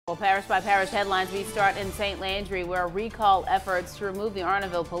Well, parish by parish headlines, we start in St. Landry, where recall efforts to remove the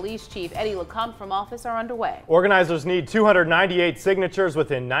Arnaudville Police Chief, Eddie Lecomte, from office are underway. Organizers need 298 signatures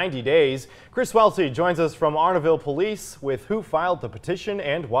within 90 days. Chris Welty joins us from Arnaudville Police with who filed the petition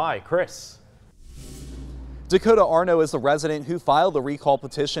and why. Chris. Dakota Arno is the resident who filed the recall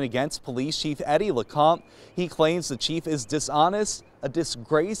petition against Police Chief Eddie Lecomte. He claims the chief is dishonest, a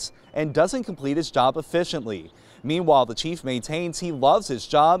disgrace, and doesn't complete his job efficiently. Meanwhile, the chief maintains he loves his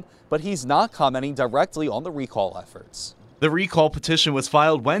job, but he's not commenting directly on the recall efforts. The recall petition was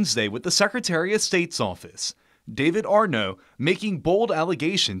filed Wednesday with the Secretary of State's office. David Arnaud making bold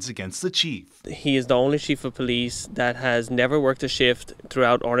allegations against the chief. He is the only chief of police that has never worked a shift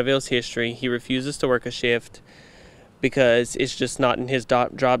throughout Arnaudville's history. He refuses to work a shift because it's just not in his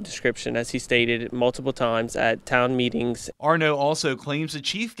job description, as he stated multiple times at town meetings. Arnaud also claims the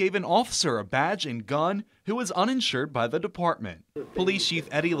chief gave an officer a badge and gun who was uninsured by the department. Police Chief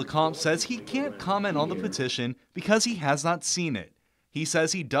Eddie Lecomte says he can't comment on the petition because he has not seen it. He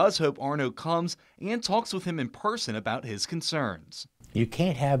says he does hope Arnaud comes and talks with him in person about his concerns. You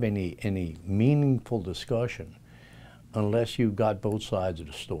can't have any meaningful discussion unless you've got both sides of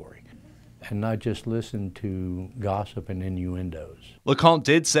the story and not just listen to gossip and innuendos. Lecomte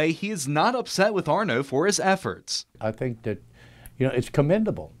did say he is not upset with Arnaud for his efforts. I think that, it's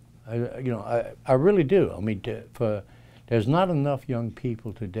commendable. I really do. I mean, there's not enough young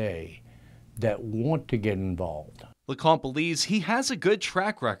people today that want to get involved. Lecomte believes he has a good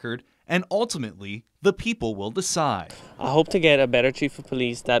track record, and ultimately, the people will decide. I hope to get a better chief of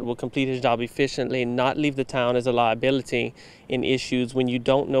police that will complete his job efficiently and not leave the town as a liability in issues when you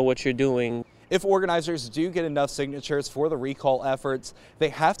don't know what you're doing. If organizers do get enough signatures for the recall efforts, they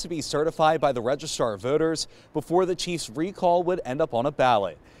have to be certified by the Registrar of Voters before the chief's recall would end up on a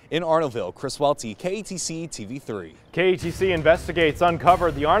ballot. In Arnaudville, Chris Welty, KATC TV3. KATC investigates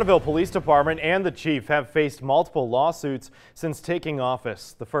uncovered the Arnaudville Police Department and the chief have faced multiple lawsuits since taking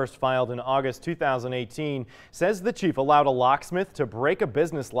office. The first, filed in August 2018, says the chief allowed a locksmith to break a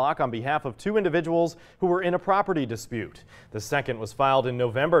business lock on behalf of two individuals who were in a property dispute. The second was filed in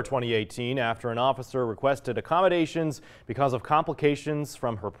November 2018 after an officer requested accommodations because of complications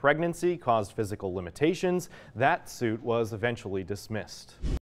from her pregnancy caused physical limitations. That suit was eventually dismissed.